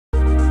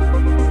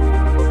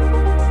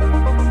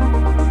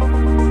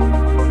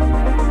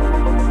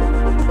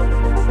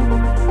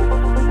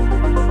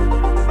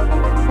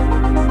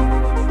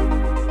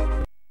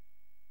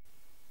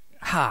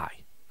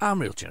I'm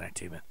Real Genetic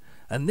Demon,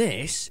 and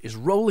this is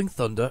Rolling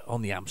Thunder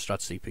on the Amstrad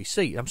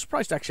CPC. I'm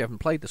surprised I actually haven't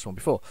played this one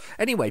before.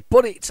 Anyway,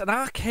 but it's an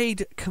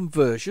arcade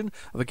conversion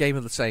of a game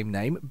of the same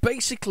name.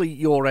 Basically,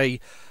 you're an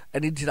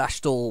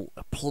international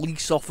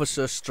police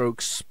officer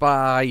stroke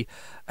spy,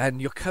 and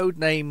your code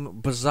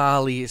name,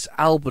 bizarrely, is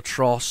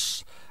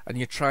Albatross, and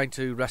you're trying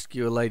to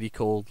rescue a lady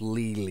called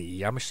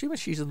Lily. I'm assuming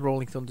she's in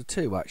Rolling Thunder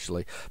too,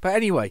 actually. But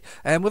anyway,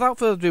 without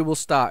further ado, we'll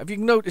start. If you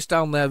can notice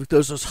down there,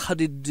 there's those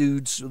hooded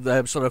dudes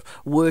sort of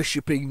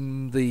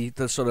worshipping the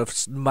sort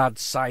of mad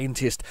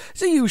scientist.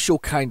 It's a usual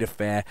kind of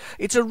fare.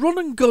 It's a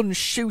run-and-gun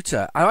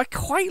shooter, and I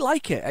quite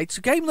like it. It's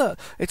a game that,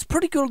 it's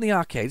pretty good on the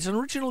arcade. It's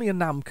originally a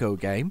Namco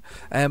game.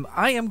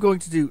 I am going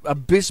to do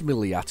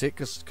abysmally at it,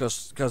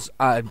 because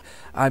I'm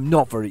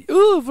not very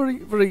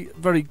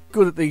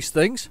good at these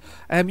things.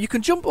 You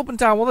can jump up and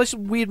down. Well, there's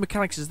some weird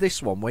mechanics as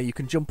this one, where you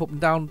can jump up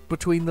and down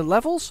between the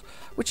levels,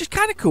 which is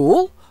kind of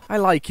cool. I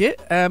like it.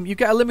 You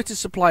get a limited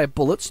supply of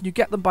bullets, and you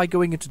get them by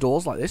going into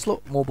doors like this.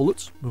 Look, more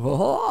bullets.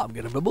 Oh, I'm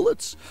getting the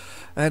bullets.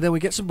 And then we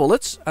get some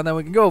bullets, and then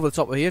we can go over the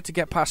top of here to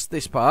get past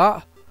this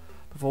part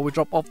before we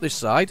drop off this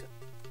side.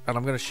 And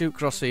I'm going to shoot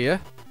across here.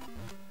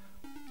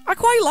 I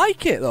quite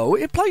like it, though.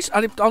 It plays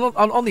on the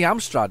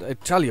Amstrad. I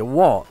tell you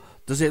what,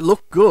 does it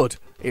look good?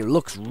 It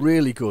looks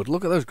really good.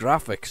 Look at those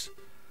graphics.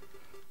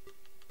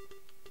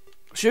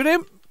 Shoot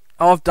him!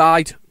 Oh, I've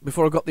died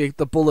before I got the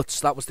bullets.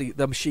 That was the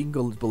machine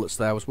gun bullets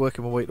there. I was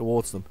working my way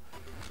towards them.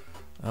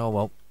 Oh,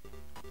 well.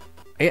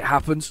 It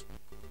happens.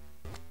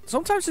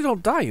 Sometimes they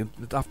don't die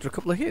after a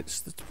couple of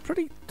hits. It's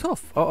pretty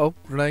tough. Uh-oh,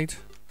 grenade.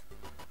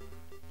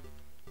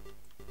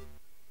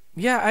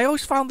 Yeah, I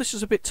always found this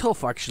was a bit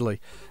tough, actually.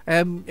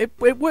 It's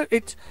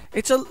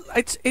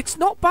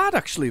not bad,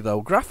 actually,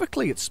 though.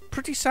 Graphically, it's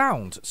pretty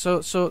sound. So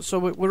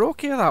we're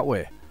okay that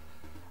way.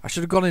 I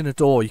should have gone in a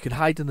door. You can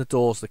hide in the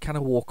doors. They kind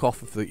of walk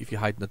off if you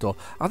hide in the door.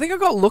 I think I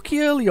got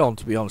lucky early on,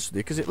 to be honest with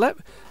you, because it let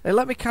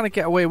me kind of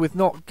get away with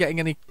not getting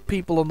any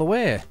people on the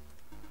way.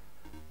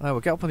 Oh,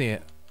 we'll get up on here.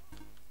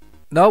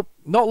 Nope,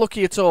 not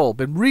lucky at all.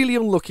 Been really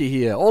unlucky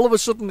here. All of a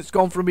sudden, it's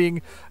gone from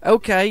being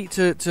okay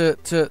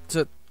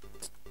to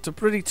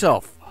pretty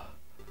tough.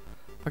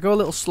 If I go a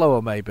little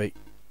slower, maybe.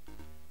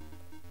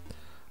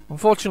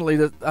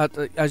 Unfortunately,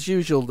 as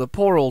usual, the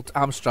poor old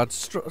Amstrad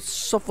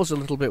suffers a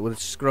little bit with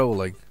its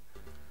scrolling.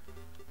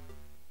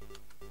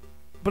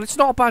 But it's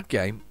not a bad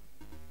game.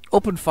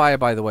 Up and fire,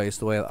 by the way, is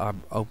the way that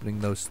I'm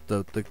opening those.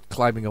 The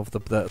climbing over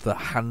the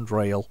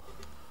handrail,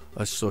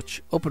 as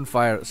such. Up and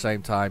fire at the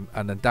same time,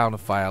 and then down and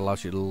fire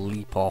allows you to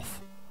leap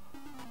off.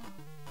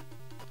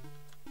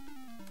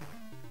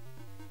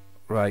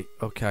 Right.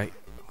 Okay.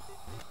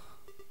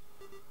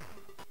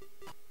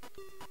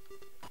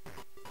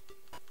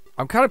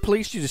 I'm kind of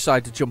pleased you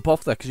decided to jump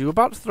off there, because you were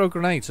about to throw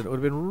grenades, and it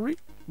would have been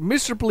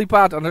miserably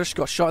bad, and I just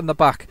got shot in the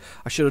back.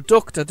 I should have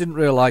ducked. I didn't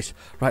realise.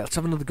 Right, let's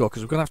have another go,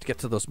 because we're going to have to get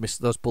to those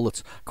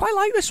bullets. Quite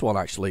like this one,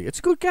 actually. It's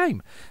a good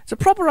game. It's a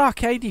proper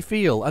arcadey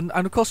feel, and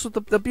of course with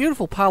the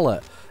beautiful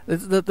palette.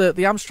 The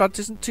Amstrad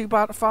isn't too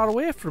far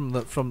away from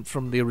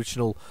the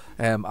original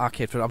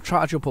arcade film. I'm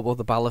trying to jump up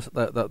over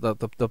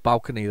the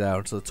balcony there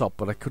onto the top,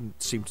 but I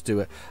couldn't seem to do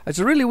it. It's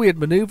a really weird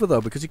manoeuvre,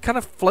 though, because it kind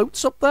of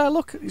floats up there.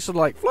 Look, he's sort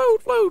of like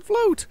float, float,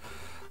 float.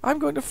 I'm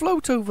going to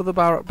float over the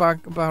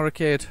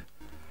barricade.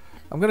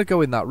 I'm going to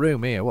go in that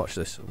room here. Watch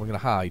this. We're going to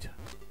hide.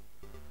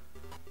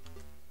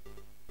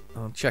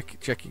 Oh, check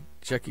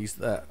he's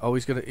there. Oh,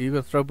 you're going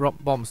to throw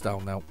bombs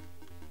down now.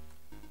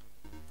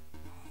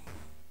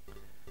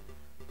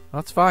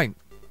 That's fine.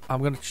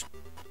 I'm going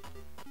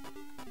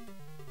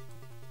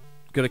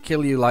to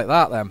kill you like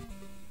that then.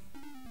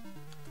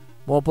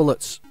 More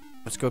bullets.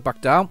 Let's go back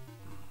down.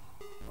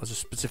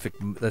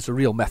 There's a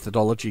real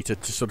methodology to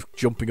sort of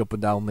jumping up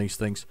and down these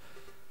things.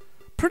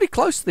 Pretty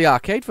close to the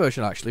arcade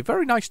version, actually.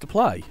 Very nice to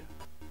play.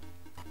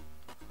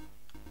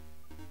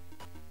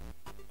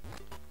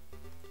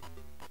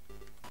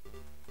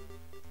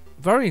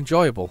 Very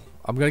enjoyable.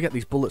 I'm going to get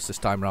these bullets this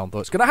time round, though.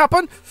 It's going to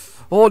happen!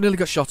 Oh, nearly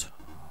got shot.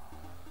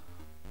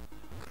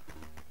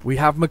 We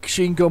have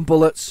machine gun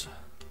bullets,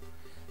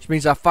 which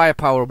means our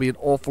firepower will be an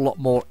awful lot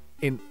more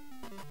in...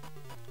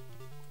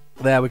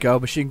 There we go.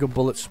 Machine gun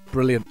bullets.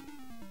 Brilliant.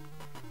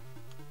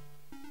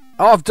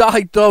 Oh, I've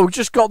died, though.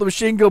 Just got the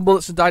machine gun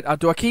bullets and died.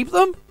 Do I keep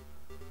them?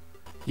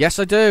 Yes,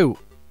 I do.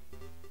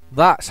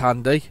 That's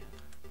handy.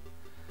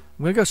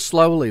 I'm going to go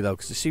slowly, though,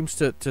 because it seems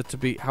to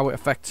be how it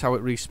affects how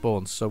it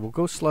respawns. So we'll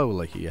go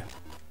slowly here.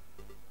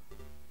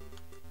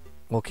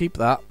 We'll keep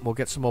that. We'll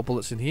get some more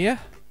bullets in here.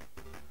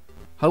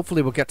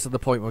 Hopefully we'll get to the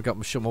point where we've got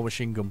more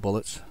machine gun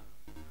bullets.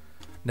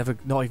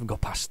 Not even got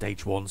past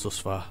stage 1s thus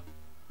far.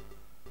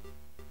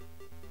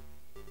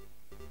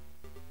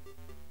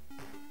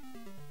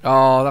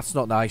 Oh, that's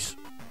not nice.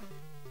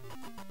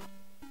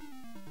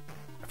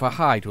 If I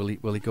hide, will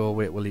he go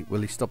away?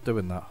 Will he stop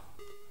doing that?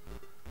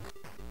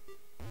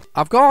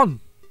 I've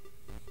gone!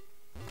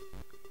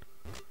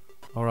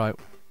 Alright.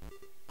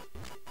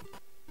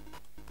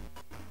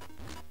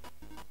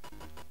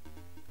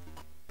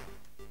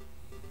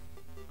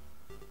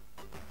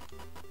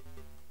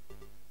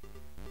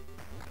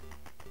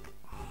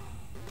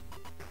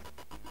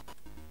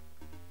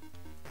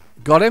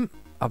 Got him.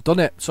 I've done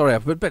it. Sorry,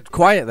 I've been a bit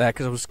quiet there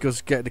because I was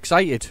getting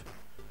excited.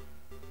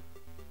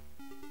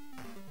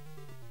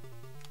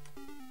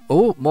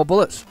 Oh, more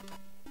bullets.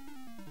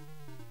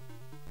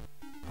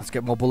 Let's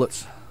get more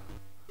bullets.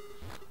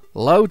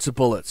 Loads of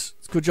bullets.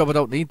 It's a good job I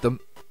don't need them.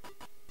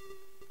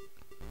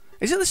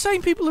 Is it the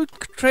same people who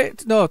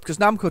created... No, because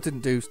Namco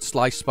didn't do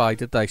Slice Spy,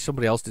 did they?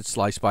 Somebody else did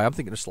Slice Spy. I'm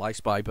thinking of Slice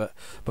Spy, but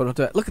look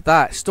at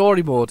that.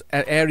 Story mode,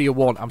 Area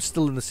 1. I'm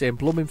still in the same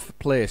blooming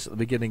place at the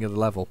beginning of the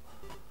level.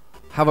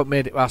 Haven't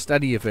made it past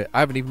any of it.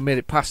 I haven't even made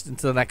it past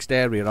into the next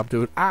area, and I'm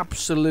doing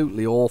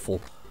absolutely awful.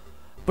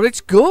 But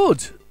it's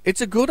good.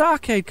 It's a good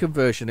arcade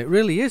conversion. It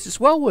really is. It's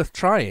well worth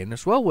trying.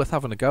 It's well worth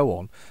having a go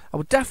on. I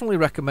would definitely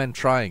recommend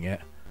trying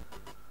it.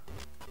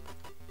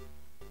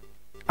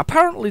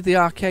 Apparently the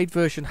arcade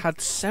version had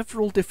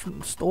several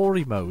different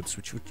story modes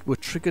which were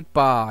triggered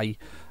by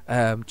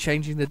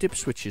changing the dip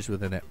switches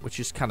within it, which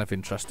is kind of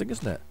interesting,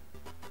 isn't it?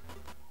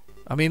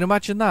 I mean,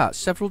 imagine that.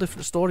 Several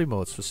different story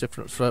modes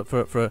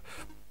for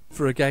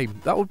a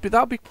game. That would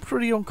be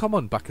pretty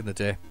uncommon back in the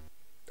day.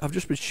 I've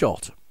just been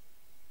shot.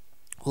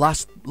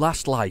 Last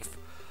life.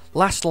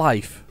 That's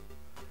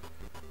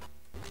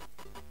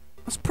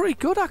pretty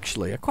good,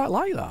 actually. I quite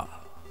like that.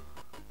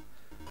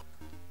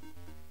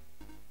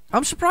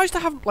 I'm surprised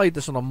I haven't played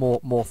this on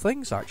more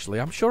things, actually.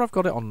 I'm sure I've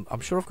got it on. I'm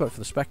sure I've got it for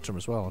the Spectrum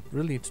as well. I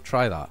really need to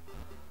try that.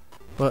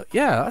 But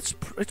yeah, it's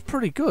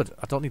pretty good.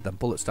 I don't need them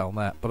bullets down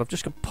there, but I've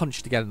just got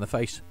punched again in the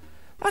face.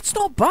 That's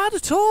not bad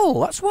at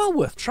all. That's well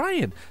worth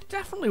trying.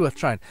 Definitely worth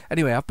trying.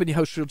 Anyway, I've been your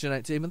host, Real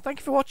Genetic Demon. Thank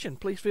you for watching.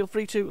 Please feel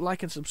free to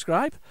like and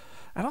subscribe,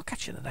 and I'll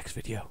catch you in the next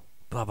video.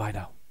 Bye bye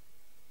now.